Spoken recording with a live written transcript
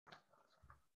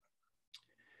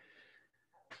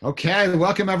Okay,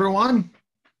 welcome everyone.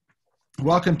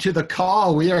 Welcome to the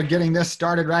call. We are getting this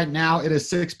started right now. It is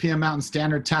 6 p.m. Mountain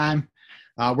Standard Time.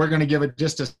 We're going to give it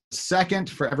just a second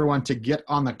for everyone to get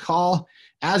on the call.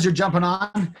 As you're jumping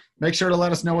on, make sure to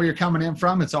let us know where you're coming in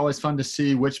from. It's always fun to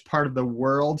see which part of the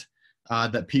world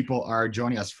that people are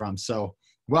joining us from. So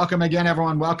welcome again,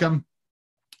 everyone. Welcome.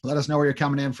 Let us know where you're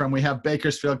coming in from. We have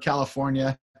Bakersfield,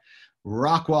 California,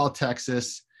 Rockwall,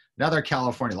 Texas, another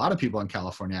California. A lot of people in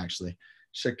California, actually.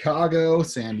 Chicago,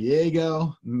 San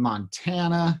Diego,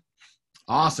 Montana.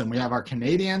 Awesome. We have our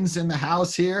Canadians in the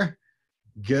house here.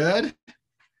 Good.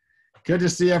 Good to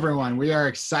see everyone. We are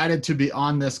excited to be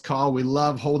on this call. We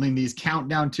love holding these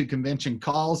countdown to convention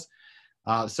calls.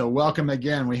 So welcome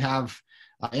again. We have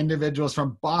individuals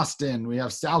from Boston. We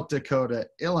have South Dakota,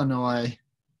 Illinois,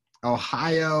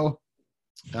 Ohio,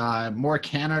 more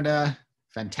Canada.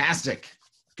 Fantastic.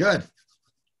 Good.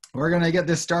 We're going to get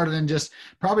this started in just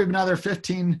probably another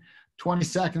 15, 20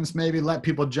 seconds, maybe let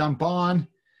people jump on.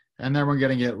 And then we're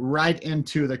going to get right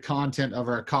into the content of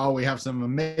our call. We have some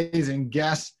amazing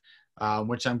guests,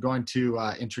 which I'm going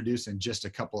to introduce in just a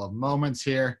couple of moments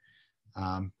here.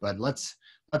 But let's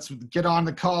get on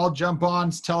the call, jump on,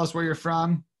 tell us where you're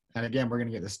from. And again, we're going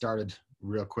to get this started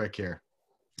real quick here.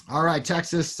 All right,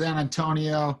 Texas, San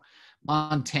Antonio,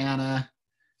 Montana,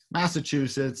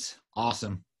 Massachusetts.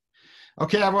 Awesome.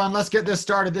 Okay, everyone, let's get this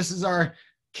started. This is our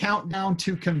countdown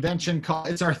to convention call.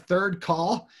 It's our third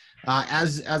call.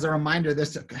 As a reminder,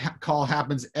 this call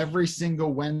happens every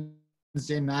single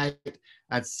Wednesday night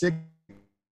at 6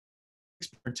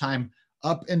 time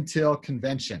up until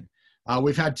convention.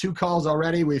 We've had two calls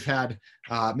already. We've had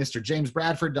Mr. James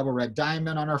Bradford, Double Red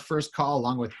Diamond, on our first call,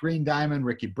 along with Green Diamond,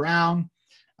 Ricky Brown.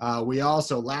 We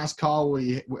also, last call,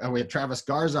 we had Travis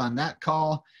Garza on that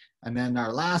call. And then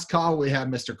our last call, we had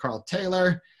Mr. Carl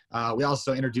Taylor. We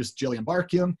also introduced Jillian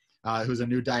Barkium, who's a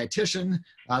new dietitian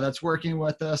that's working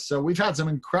with us. So we've had some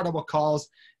incredible calls,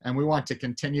 and we want to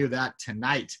continue that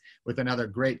tonight with another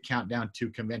great countdown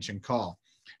to convention call.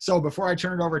 So before I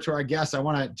turn it over to our guests, I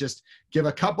want to just give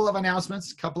a couple of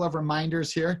announcements, a couple of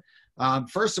reminders here.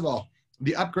 First of all,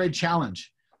 the Upgrade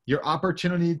Challenge, your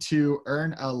opportunity to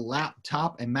earn a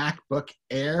laptop, a MacBook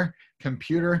Air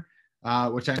computer,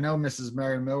 which I know Mrs.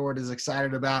 Mary Millward is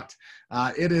excited about.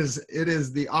 It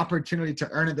is the opportunity to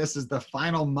earn it. This is the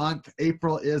final month.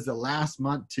 April is the last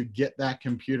month to get that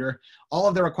computer. All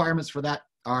of the requirements for that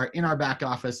are in our back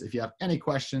office. If you have any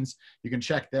questions, you can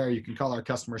check there. You can call our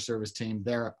customer service team.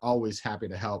 They're always happy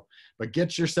to help. But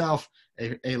get yourself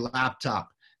a laptop.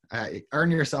 Earn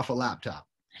yourself a laptop.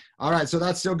 All right, so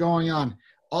that's still going on.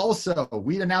 Also,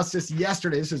 we announced this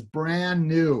yesterday. This is brand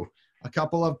new. A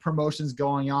couple of promotions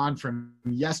going on from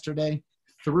yesterday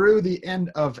through the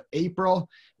end of April.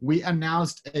 We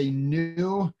announced a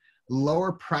new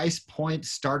lower price point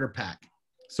starter pack.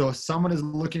 So if someone is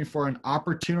looking for an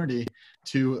opportunity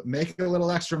to make a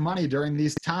little extra money during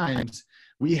these times,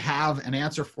 we have an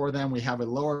answer for them. We have a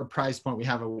lower price point. We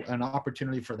have an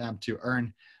opportunity for them to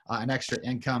earn an extra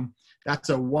income. That's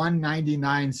a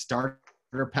 $199 starter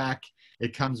pack.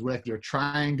 It comes with your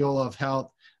Triangle of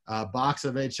Health, a box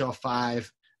of HL5,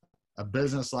 a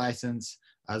business license,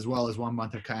 as well as 1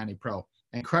 month of Kyani Pro.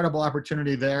 Incredible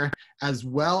opportunity there, as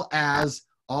well as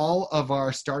all of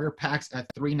our starter packs at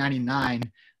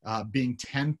 $399 being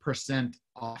 10%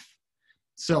 off.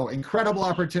 So incredible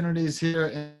opportunities here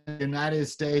in the United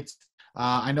States.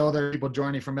 I know there are people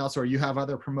joining from elsewhere. You have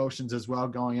other promotions as well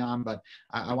going on, but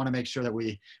I want to make sure that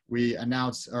we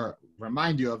announce or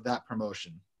remind you of that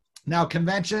promotion. Now,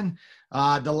 convention,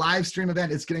 the live stream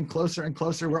event is getting closer and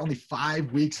closer. We're only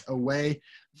 5 weeks away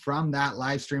from that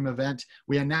live stream event.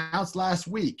 We announced last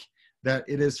week that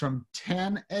it is from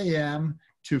 10 a.m.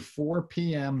 to 4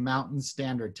 p.m. Mountain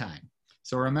Standard Time.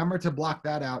 So remember to block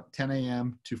that out, 10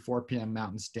 a.m. to 4 p.m.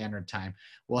 Mountain Standard Time.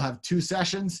 We'll have 2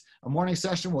 sessions, a morning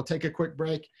session. We'll take a quick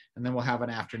break, and then we'll have an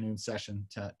afternoon session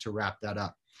to wrap that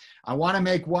up. I want to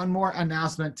make one more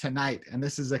announcement tonight, and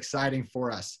this is exciting for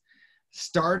us.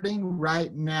 Starting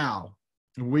right now,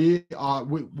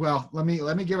 well, let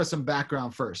me give us some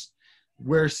background first.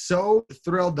 We're so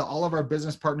thrilled that all of our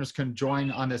business partners can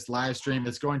join on this live stream.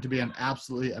 It's going to be an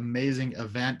absolutely amazing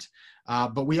event.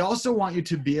 But we also want you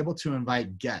to be able to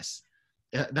invite guests.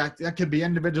 That could be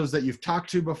individuals that you've talked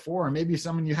to before, or maybe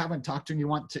someone you haven't talked to and you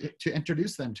want to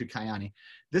introduce them to Kyani.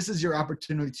 This is your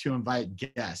opportunity to invite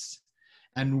guests.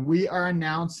 And we are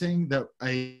announcing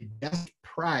a guest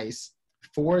price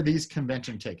for these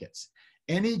convention tickets.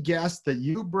 Any guest that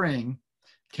you bring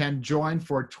can join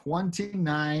for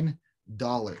 $29.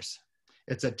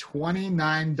 It's a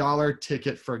 $29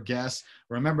 ticket for guests.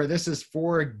 Remember, this is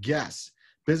for guests.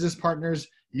 Business partners,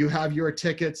 you have your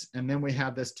tickets, and then we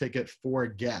have this ticket for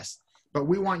guests. But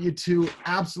we want you to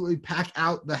absolutely pack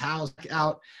out the house,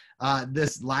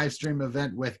 this live stream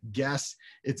event with guests.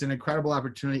 It's an incredible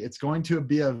opportunity. It's going to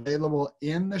be available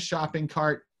in the shopping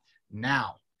cart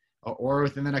now or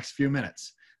within the next few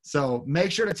minutes. So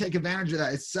make sure to take advantage of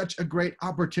that. It's such a great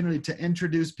opportunity to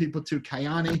introduce people to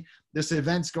Kyani. This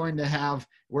event's going to have,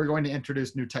 we're going to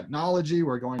introduce new technology.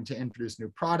 We're going to introduce new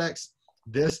products.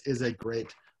 This is a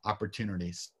great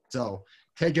opportunity. So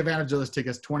take advantage of those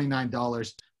tickets,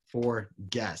 $29 for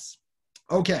guests.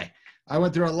 Okay, I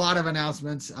went through a lot of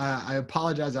announcements. I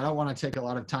apologize. I don't want to take a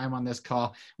lot of time on this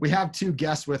call. We have two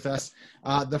guests with us.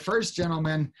 The first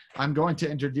gentleman I'm going to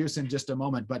introduce in just a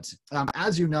moment, but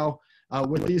as you know,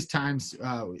 with these times,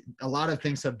 a lot of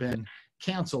things have been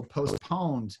canceled,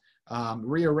 postponed,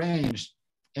 rearranged.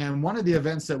 And one of the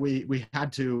events that we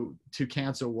had to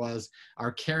cancel was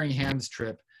our Caring Hands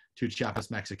trip to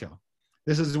Chiapas, Mexico.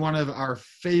 This is one of our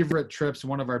favorite trips,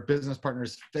 one of our business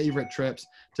partners' favorite trips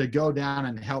to go down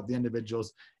and help the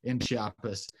individuals in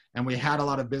Chiapas. And we had a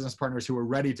lot of business partners who were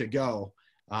ready to go.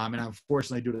 And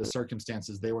unfortunately, due to the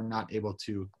circumstances, they were not able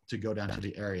to go down to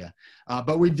the area.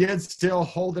 But we did still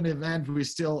hold an event.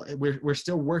 We're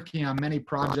still working on many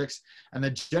projects. And the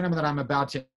gentleman that I'm about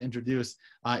to introduce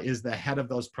is the head of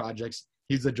those projects.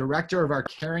 He's the director of our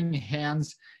Caring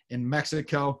Hands in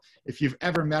Mexico. If you've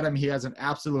ever met him, he has an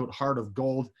absolute heart of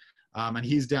gold. And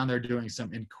he's down there doing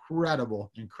some incredible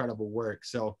work.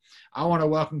 So I want to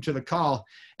welcome to the call,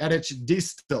 Erich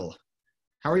Diestel.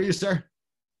 How are you, sir?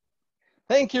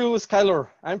 Thank you, Skyleur.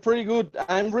 I'm pretty good.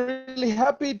 I'm really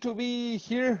happy to be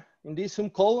here in this Zoom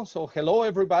call. So hello,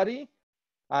 everybody.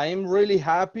 I'm really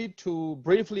happy to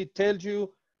briefly tell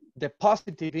you the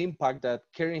positive impact that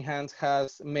Caring Hands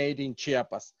has made in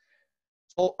Chiapas.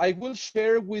 So I will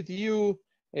share with you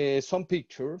some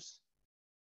pictures.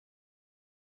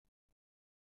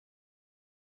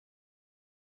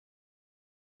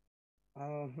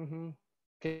 Can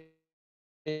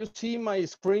you see my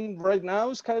screen right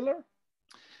now, Skyleur?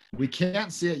 We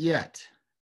can't see it yet.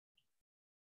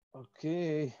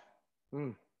 Okay.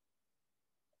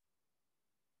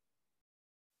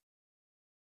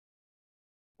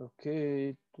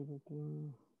 Okay.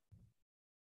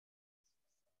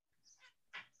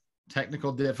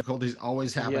 Technical difficulties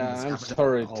always happen. Yeah, I'm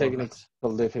sorry,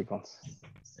 technical difficulties.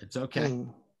 It's okay.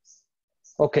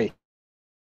 Okay.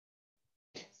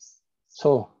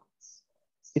 So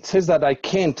it says that I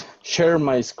can't share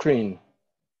my screen.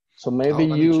 So maybe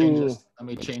let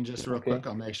me change this real quick.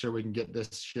 I'll make sure we can get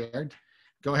this shared.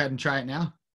 Go ahead and try it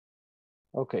now.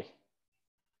 Okay.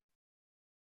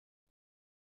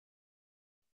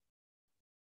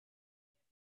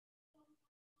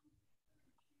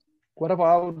 What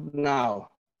about now?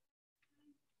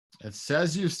 It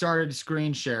says you've started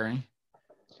screen sharing.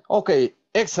 Okay,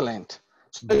 excellent.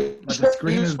 So but the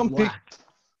screen is black.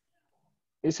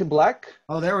 Is it black?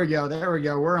 Oh, there we go. There we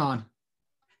go. We're on.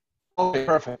 Okay,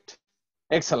 perfect.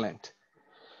 Excellent.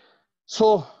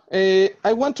 So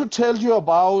I want to tell you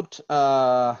about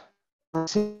a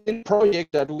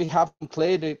project that we have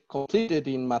completed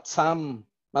in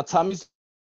Mazamitla,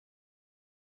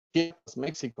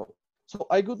 Mexico. So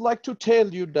I would like to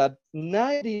tell you that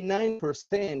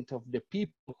 99% of the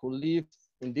people who live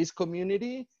in this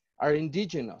community are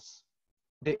indigenous.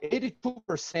 The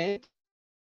 82%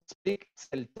 speak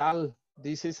Celtal.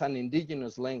 This is an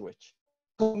indigenous language.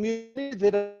 Community,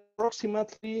 there are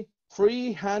approximately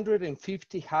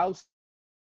 350 houses.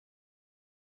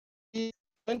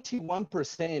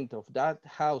 21% of that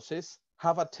houses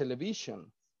have a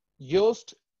television.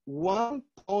 Just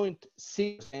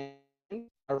 1.6%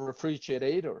 a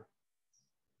refrigerator.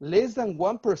 Less than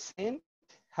 1%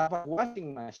 have a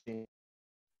washing machine.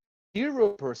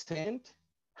 0%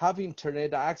 have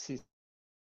internet access.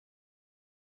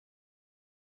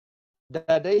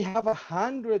 That they have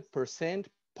 100%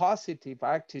 positive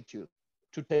attitude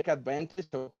to take advantage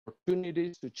of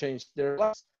opportunities to change their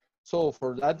lives. So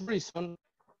for that reason,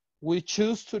 we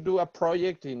choose to do a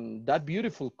project in that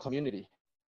beautiful community.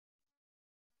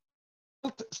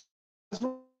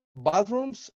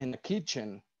 Bathrooms and a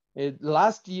kitchen.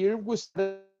 Last year we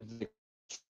started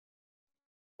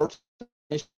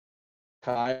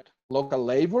local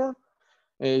labor,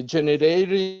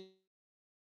 generating.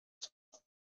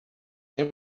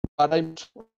 But I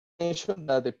mentioned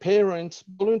that the parents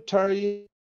voluntarily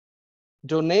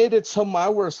donated some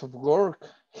hours of work,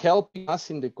 helping us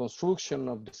in the construction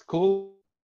of the school.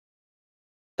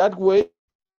 That way,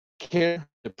 care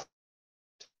the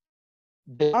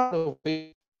part of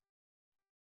it,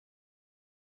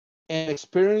 and the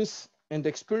experience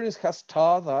has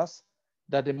taught us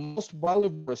that the most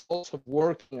valuable results of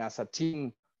working as a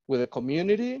team with a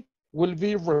community will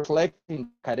be reflecting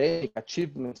academic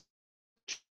achievements.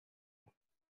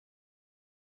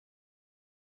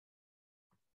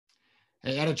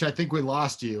 Hey, Erich, I think we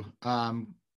lost you.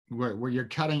 Where you're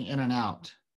cutting in and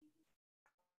out.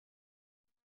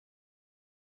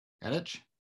 Erich?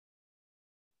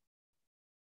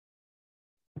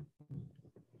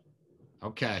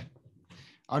 Okay.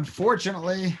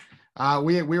 Unfortunately,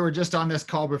 we were just on this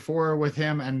call before with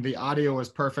him, and the audio was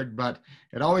perfect. But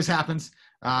it always happens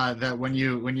that when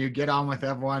you get on with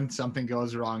everyone, something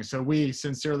goes wrong. So we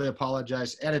sincerely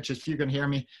apologize, Erich. If you can hear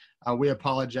me, we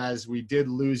apologize. We did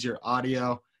lose your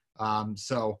audio.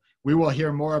 So we will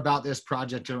hear more about this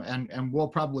project, and we'll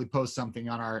probably post something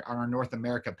on our North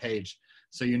America page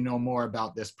so you know more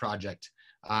about this project.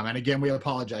 And again, we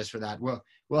apologize for that.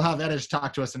 We'll have Erich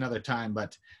talk to us another time,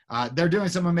 but they're doing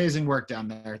some amazing work down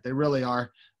there. They really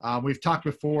are. We've talked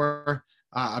before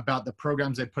about the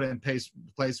programs they put in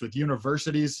place with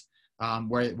universities,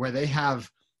 where they have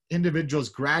individuals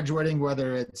graduating,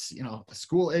 whether it's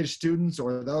school-age students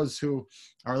or those who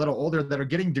are a little older that are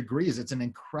getting degrees. It's an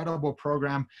incredible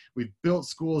program. We've built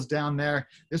schools down there.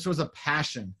 This was a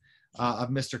passion of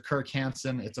Mr. Kirk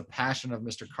Hansen. It's a passion of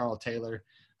Mr. Carl Taylor.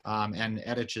 And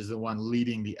Erich is the one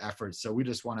leading the effort. So we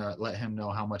just want to let him know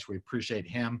how much we appreciate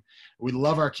him. We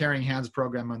love our Caring Hands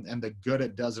program and the good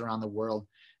it does around the world.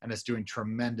 And it's doing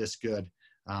tremendous good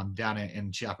down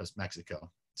in Chiapas,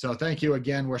 Mexico. So thank you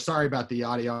again. We're sorry about the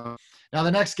audio. Now,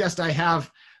 the next guest I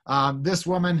have, this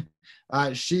woman,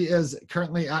 she is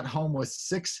currently at home with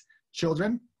 6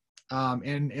 children.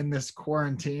 In this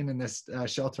quarantine, in this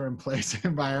shelter-in-place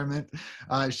environment.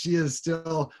 She is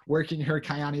still working her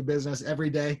Kyani business every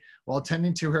day while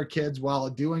tending to her kids, while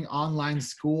doing online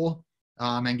school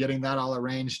and getting that all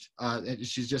arranged.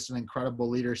 She's just an incredible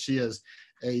leader. She is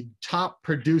a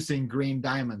top-producing green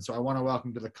diamond. So I want to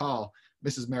welcome to the call,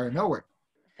 Mrs. Mary Millward.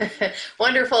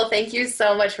 Wonderful. Thank you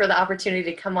so much for the opportunity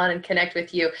to come on and connect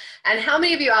with you. And how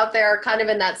many of you out there are kind of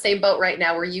in that same boat right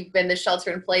now where you've been the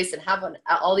shelter in place and have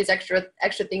all these extra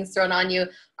things thrown on you,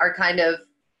 are kind of,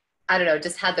 I don't know,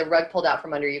 just had the rug pulled out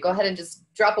from under you? Go ahead and just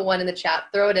drop a 1 in the chat,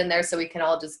 throw it in there so we can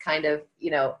all just kind of,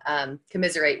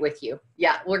 commiserate with you.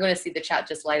 Yeah, we're going to see the chat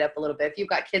just light up a little bit. If you've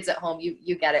got kids at home,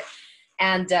 you get it.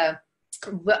 And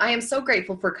but I am so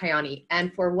grateful for Kyani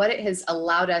and for what it has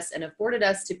allowed us and afforded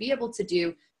us to be able to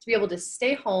do, to be able to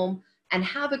stay home and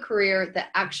have a career that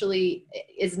actually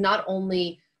is not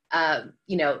only,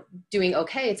 doing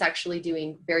okay, it's actually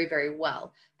doing very, very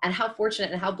well. And how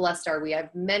fortunate and how blessed are we? I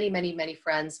have many, many, many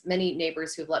friends, many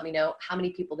neighbors who've let me know how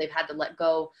many people they've had to let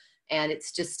go. And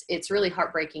it's really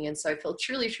heartbreaking. And so I feel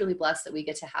truly, truly blessed that we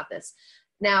get to have this.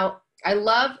 Now, I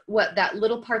love what that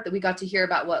little part that we got to hear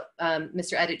about what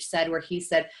Mr. Erich said, where he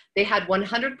said they had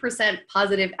 100%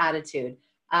 positive attitude.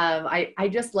 I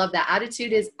just love that.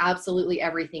 Attitude is absolutely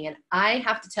everything. And I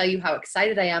have to tell you how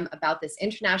excited I am about this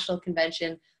international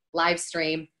convention live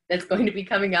stream that's going to be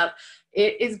coming up.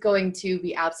 It is going to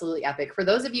be absolutely epic. For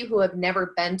those of you who have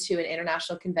never been to an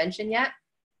international convention yet,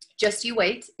 just you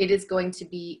wait. It is going to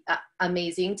be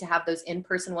amazing to have those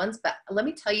in-person ones. But let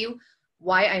me tell you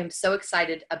why I am so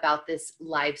excited about this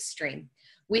live stream.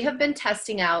 We have been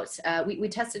testing out, we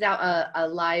tested out a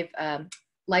live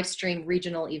stream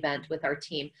regional event with our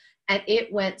team, and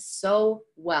it went so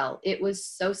well. It was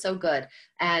so, so good.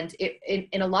 And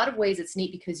in a lot of ways, it's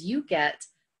neat because you get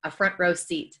a front row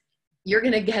seat. You're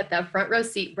going to get that front row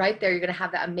seat right there. You're going to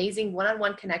have that amazing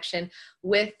one-on-one connection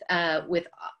with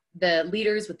the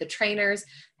leaders, with the trainers,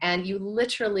 and you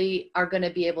literally are going to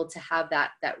be able to have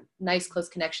that nice close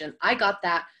connection. I got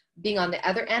that being on the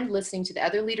other end, listening to the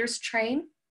other leaders train.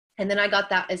 And then I got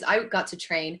that as I got to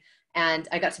train, and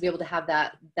I got to be able to have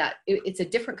it's a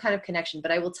different kind of connection.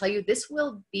 But I will tell you, this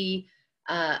will be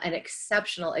an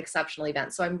exceptional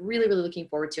event. So I'm really, really looking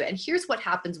forward to it. And here's what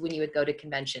happens when you would go to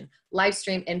convention, live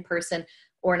stream, in person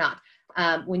or not.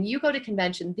 When you go to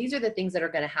convention, these are the things that are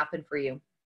going to happen for you.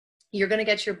 You're going to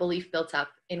get your belief built up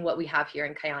in what we have here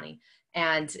in Kyani.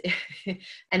 And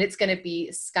it's going to be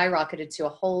skyrocketed to a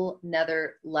whole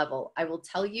nother level. I will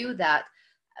tell you that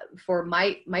for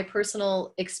my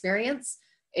personal experience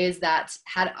is that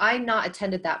had I not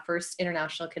attended that first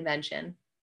international convention,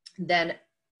 then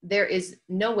there is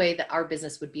no way that our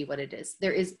business would be what it is.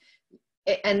 I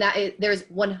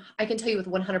can tell you with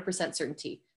 100%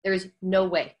 certainty, there is no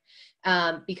way.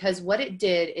 Because what it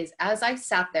did is, as I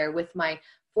sat there with my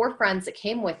 4 friends that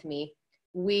came with me,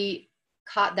 we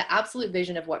caught the absolute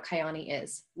vision of what Kyani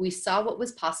is. We saw what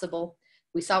was possible.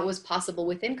 We saw what was possible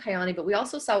within Kyani, but we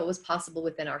also saw what was possible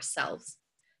within ourselves.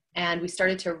 And we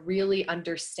started to really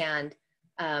understand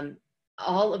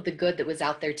all of the good that was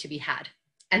out there to be had,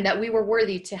 and that we were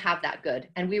worthy to have that good,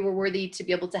 and we were worthy to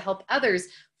be able to help others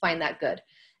find that good.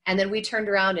 And then we turned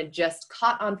around and just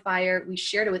caught on fire. We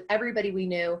shared it with everybody we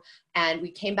knew, and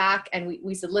we came back and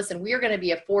we said, listen, we are going to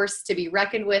be a force to be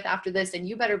reckoned with after this. And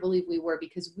you better believe we were,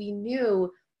 because we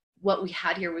knew what we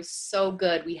had here was so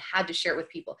good. We had to share it with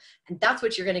people. And that's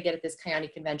what you're going to get at this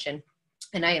Kyani convention.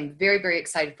 And I am very, very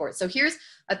excited for it. So here's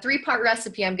a 3-part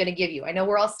recipe I'm going to give you. I know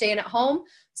we're all staying at home,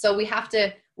 so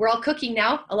we're all cooking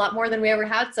now, a lot more than we ever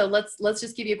had. So let's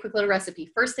just give you a quick little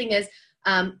recipe. First thing is,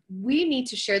 we need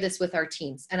to share this with our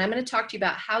teams. And I'm going to talk to you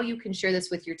about how you can share this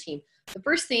with your team. The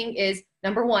first thing is,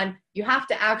 number one, you have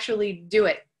to actually do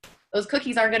it. Those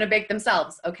cookies aren't going to bake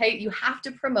themselves, okay? You have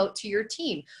to promote to your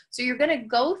team. So you're going to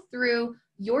go through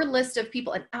your list of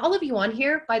people. And all of you on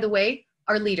here, by the way,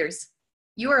 are leaders.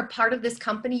 You are a part of this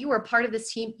company. You are a part of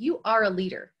this team. You are a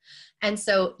leader. And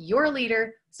so you're a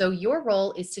leader. So your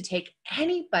role is to take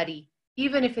anybody,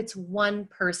 even if it's one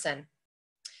person.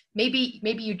 Maybe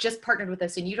you just partnered with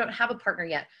us and you don't have a partner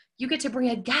yet. You get to bring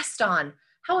a guest on.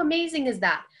 How amazing is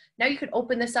that? Now you can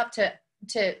open this up to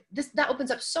this. That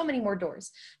opens up so many more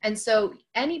doors. And so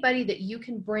anybody that you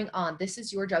can bring on, this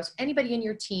is your job. So anybody in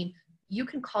your team, you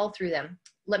can call through them.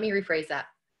 Let me rephrase that.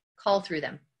 Call through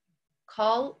them.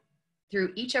 Call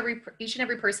through each and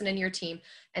every person in your team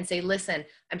and say, listen,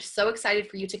 I'm so excited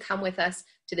for you to come with us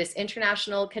to this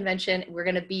international convention. We're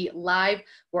going to be live.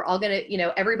 We're all going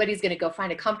to, everybody's going to go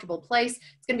find a comfortable place.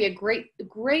 It's going to be a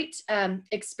great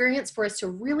experience for us to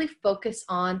really focus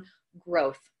on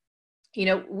growth.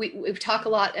 We've talked a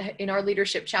lot in our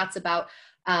leadership chats about,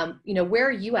 where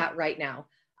are you at right now?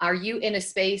 Are you in a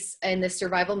space in the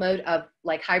survival mode of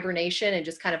like hibernation and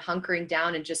just kind of hunkering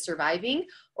down and just surviving?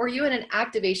 Or are you in an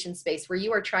activation space where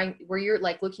you're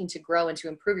like looking to grow and to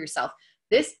improve yourself?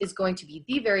 This is going to be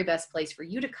the very best place for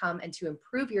you to come and to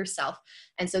improve yourself.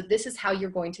 And so this is how you're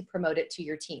going to promote it to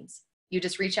your teams. You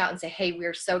just reach out and say, hey,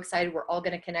 we're so excited. We're all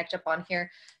going to connect up on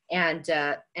here and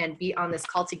be on this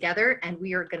call together. And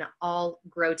we are going to all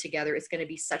grow together. It's going to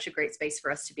be such a great space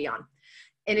for us to be on.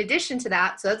 In addition to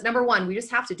that, so that's number one, we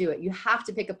just have to do it. You have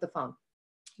to pick up the phone.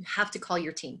 You have to call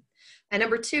your team. And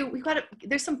number two,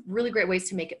 there's some really great ways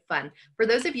to make it fun. For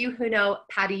those of you who know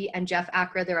Patty and Jeff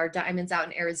Acra, there are diamonds out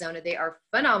in Arizona. They are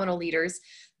phenomenal leaders.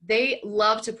 They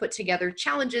love to put together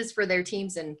challenges for their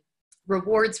teams and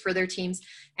rewards for their teams.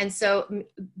 And so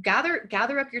gather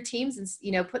up your teams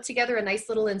and, put together a nice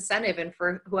little incentive. And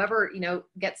for whoever,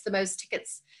 gets the most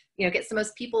tickets, gets the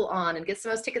most people on and gets the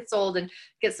most tickets sold and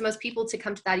gets the most people to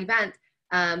come to that event,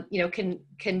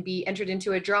 can be entered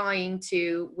into a drawing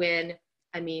to win,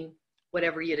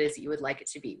 whatever it is that you would like it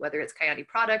to be, whether it's Kyani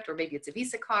product or maybe it's a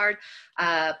Visa card.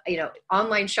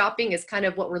 Online shopping is kind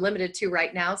of what we're limited to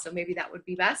right now. So maybe that would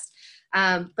be best.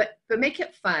 But make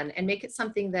it fun and make it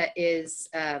something that is,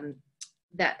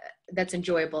 that's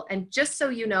enjoyable. And just so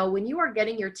you know, when you are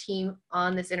getting your team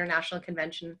on this international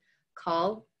convention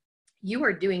call, you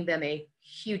are doing them a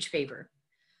huge favor.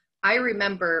 I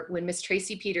remember when Miss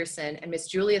Tracy Peterson and Miss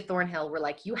Julia Thornhill were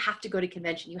like, you have to go to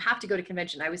convention. You have to go to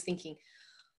convention. I was thinking,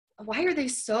 why are they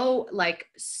so like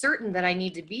certain that I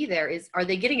need to be there? Are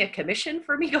they getting a commission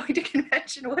for me going to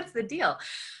convention? What's the deal?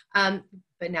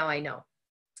 But now I know.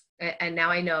 And now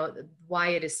I know why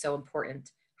it is so important.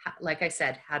 Like I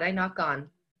said, had I not gone,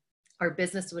 our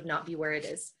business would not be where it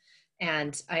is.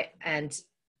 And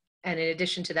in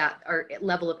addition to that, our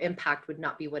level of impact would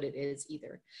not be what it is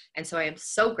either. And so I am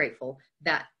so grateful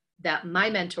that my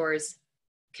mentors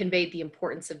conveyed the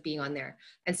importance of being on there.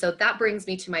 And so that brings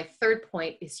me to my third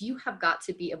point is you have got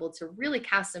to be able to really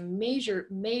cast a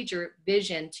major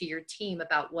vision to your team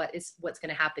about what's going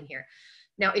to happen here.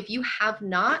 Now, if you have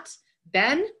not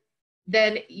been,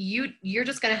 then you're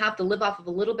just going to have to live off of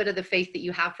a little bit of the faith that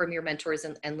you have from your mentors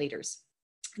and leaders,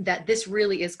 that this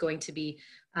really is going to be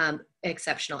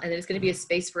exceptional. And it's going to be a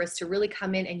space for us to really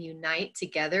come in and unite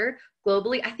together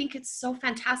globally. I think it's so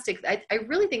fantastic. I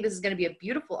really think this is going to be a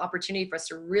beautiful opportunity for us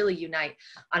to really unite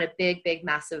on a big,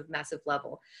 massive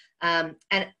level.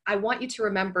 And I want you to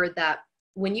remember that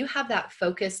when you have that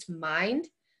focused mind,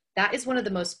 that is one of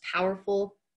the most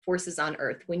powerful forces on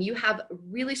earth. When you have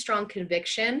really strong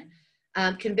conviction,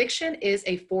 conviction is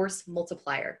a force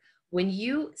multiplier. When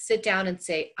you sit down and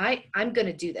say, I'm going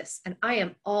to do this and I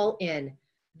am all in,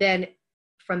 then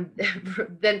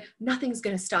nothing's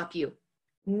going to stop you.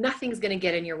 Nothing's going to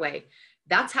get in your way.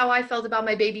 That's how I felt about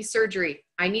my baby's surgery.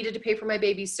 I needed to pay for my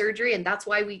baby's surgery. And that's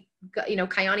why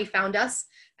Kyani found us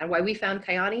and why we found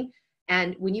Kyani.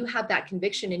 And when you have that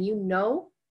conviction and you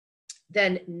know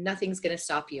then nothing's going to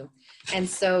stop you. And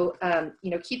so,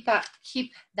 keep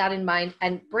that in mind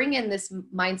and bring in this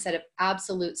mindset of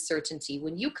absolute certainty.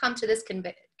 When you come to this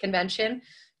convention,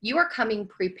 you are coming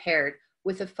prepared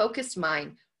with a focused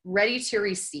mind, ready to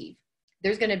receive.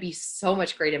 There's going to be so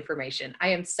much great information. I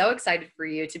am so excited for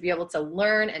you to be able to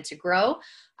learn and to grow.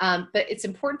 But it's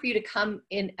important for you to come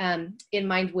in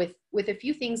mind with a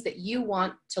few things that you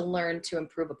want to learn to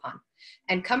improve upon,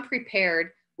 and come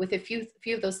prepared with a few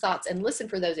of those thoughts, and listen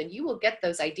for those, and you will get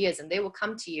those ideas and they will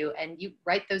come to you, and you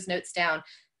write those notes down.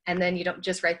 And then you don't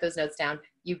just write those notes down,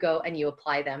 you go and you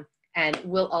apply them, and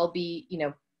we'll all be,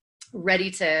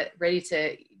 ready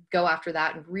to go after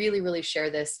that and really, really share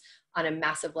this on a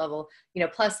massive level.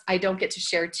 Plus I don't get to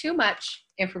share too much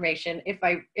information. If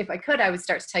I could, I would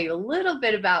start to tell you a little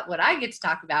bit about what I get to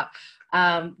talk about.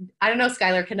 I don't know,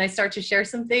 Skyleur, can I start to share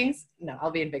some things? No,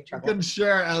 I'll be in big trouble. You can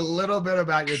share a little bit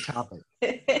about your topic.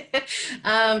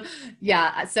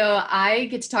 Yeah, so I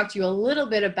get to talk to you a little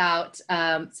bit about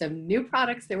some new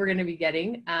products that we're going to be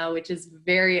getting, which is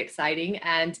very exciting,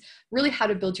 and really how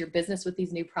to build your business with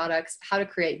these new products, how to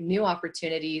create new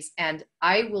opportunities. And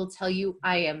I will tell you,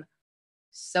 I am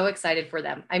so excited for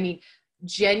them. I mean,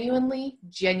 genuinely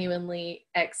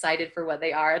excited for what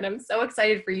they are. And I'm so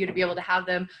excited for you to be able to have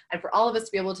them, and for all of us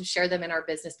to be able to share them in our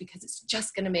business, because it's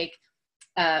just going to make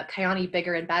Kyani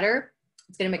bigger and better.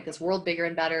 It's going to make this world bigger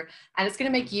and better, and it's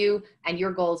going to make you and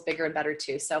your goals bigger and better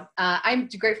too. So I'm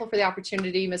grateful for the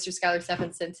opportunity, Mr. Skyleur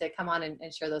Steffensen, to come on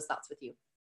and share those thoughts with you.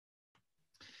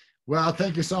 Well,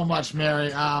 thank you so much,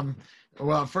 Mary.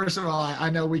 Well, first of all, I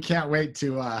know we can't wait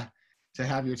to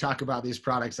have you talk about these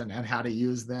products and how to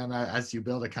use them as you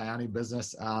build a Kyani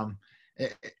business.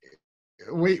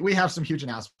 We have some huge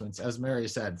announcements, as Mary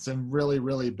said, some really,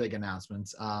 really big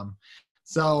announcements.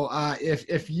 So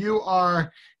if you are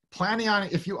planning on,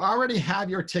 if you already have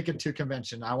your ticket to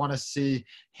convention, I want to see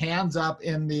hands up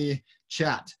in the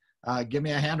chat. Give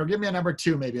me a hand, or give me a number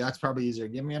 2, maybe. That's probably easier.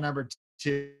 Give me a number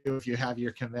 2 if you have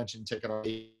your convention ticket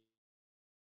already.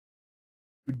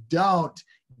 If you don't,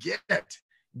 get it.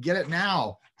 Get it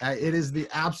now. It is the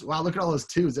absolute, wow, look at all those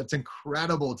 2s. It's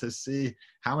incredible to see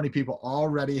how many people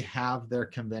already have their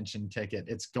convention ticket.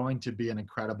 It's going to be an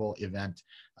incredible event.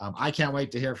 I can't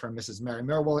wait to hear from Mrs. Mary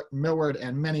Millward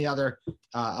and many other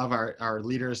of our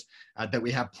leaders that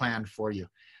we have planned for you.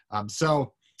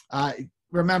 So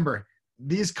remember,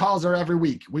 these calls are every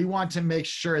week. We want to make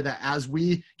sure that as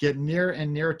we get near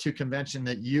and near to convention,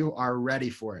 that you are ready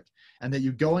for it, and that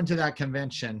you go into that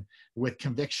convention with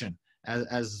conviction,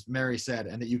 as Mary said,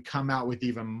 and that you come out with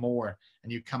even more,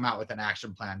 and you come out with an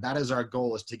action plan. That is our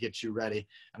goal, is to get you ready.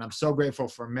 And I'm so grateful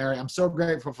for Mary. I'm so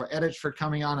grateful for Erich for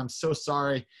coming on. I'm so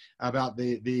sorry about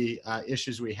the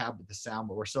issues we have with the sound,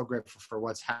 but we're so grateful for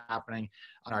what's happening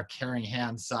on our Caring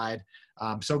Hands side.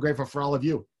 I'm so grateful for all of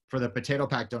you, for the potato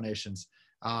pack donations,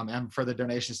 and for the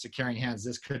donations to Caring Hands.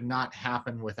 This could not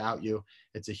happen without you.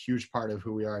 It's a huge part of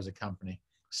who we are as a company.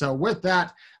 So with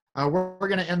that, we're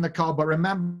going to end the call, but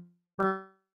remember,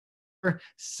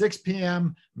 6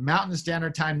 p.m. Mountain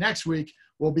Standard Time next week.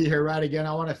 We'll be here right again.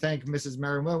 I want to thank Mrs.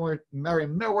 Mary Millward,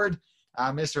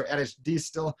 Mr. Erich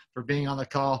Diestel for being on the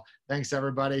call. Thanks,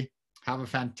 everybody. Have a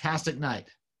fantastic night.